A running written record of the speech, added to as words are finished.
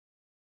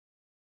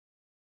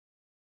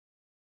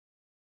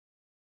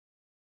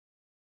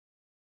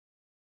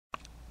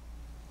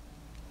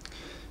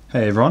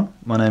Hey everyone,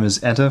 my name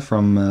is Atta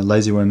from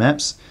Lazyworm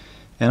Apps,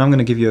 and I'm going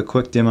to give you a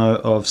quick demo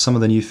of some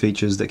of the new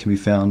features that can be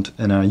found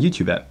in our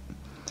YouTube app.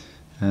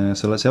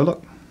 So let's have a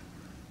look.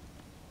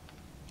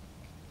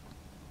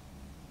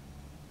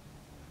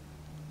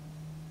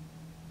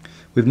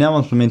 We've now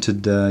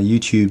implemented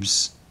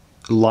YouTube's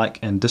like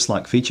and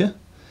dislike feature.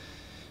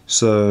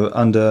 So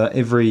under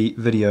every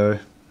video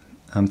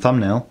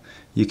thumbnail,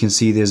 you can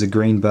see there's a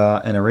green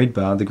bar and a red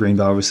bar, the green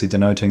bar obviously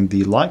denoting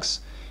the likes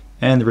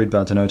and the red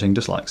bar denoting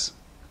dislikes.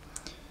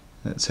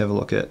 Let's have a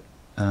look at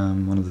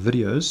one of the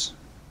videos.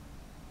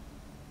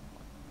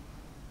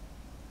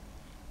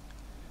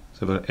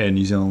 So we've got Air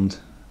New Zealand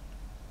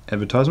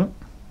advertisement.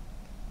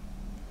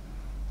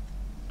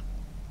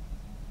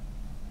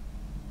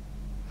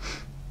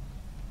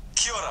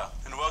 Kia ora,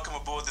 and welcome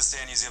aboard this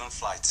Air New Zealand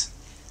flight.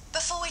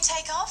 Before we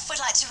take off, we'd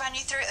like to run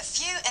you through a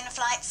few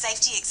in-flight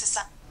safety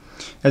exercises.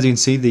 As you can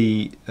see,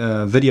 the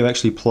video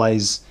actually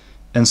plays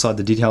inside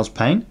the details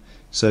pane,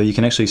 so you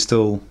can actually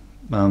still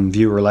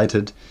view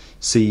related,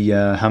 see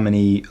how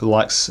many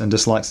likes and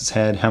dislikes it's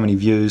had, how many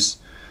views.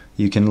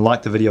 You can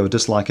like the video or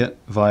dislike it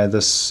via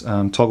this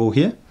toggle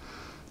here.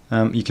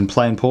 You can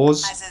play and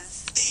pause.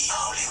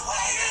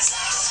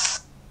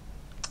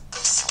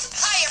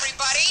 Hi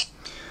everybody!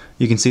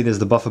 You can see there's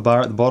the buffer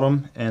bar at the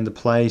bottom and the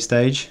play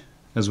stage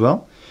as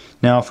well.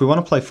 Now if we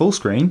want to play full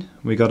screen,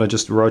 we got to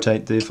just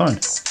rotate the phone. In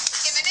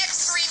the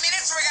next 3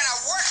 minutes we're going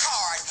to work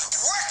hard,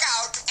 work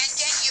out, and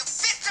get you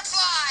fit to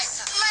fly.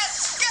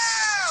 Let's go!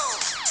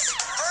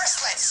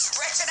 First let's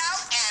stretch it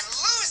out and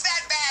lose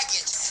that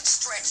baggage.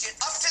 Stretch it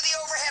up to the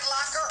overhead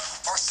locker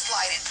or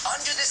slide it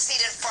under the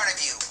seat in front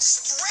of you.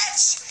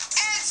 Stretch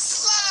and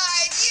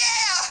slide,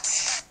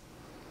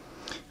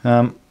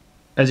 yeah!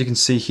 As you can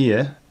see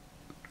here,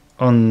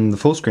 on the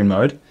full screen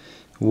mode,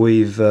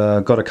 we've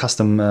got a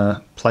custom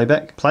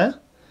playback player,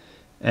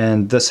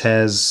 and this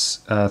has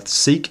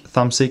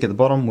thumb seek at the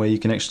bottom where you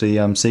can actually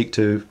seek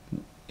to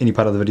any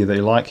part of the video that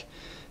you like.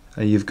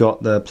 You've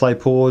got the play,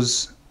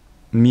 pause,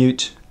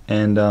 mute,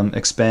 and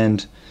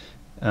expand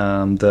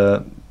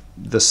the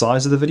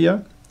size of the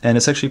video, and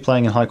it's actually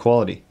playing in high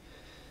quality.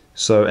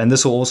 So, and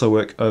this will also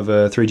work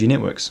over 3G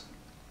networks.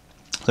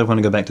 So if I want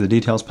to go back to the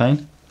details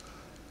pane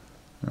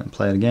and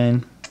play it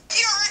again.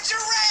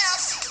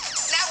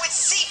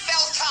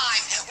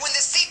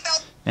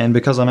 And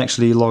because I'm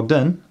actually logged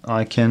in,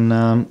 I can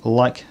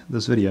like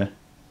this video.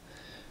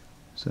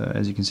 So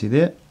as you can see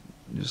there,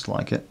 just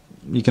like it.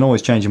 You can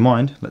always change your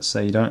mind. Let's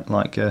say you don't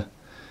like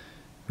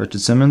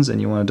Richard Simmons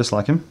and you want to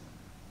dislike him.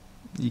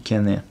 You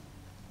can there.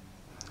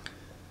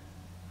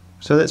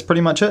 So that's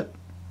pretty much it.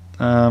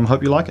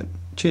 Hope you like it.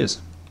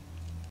 Cheers.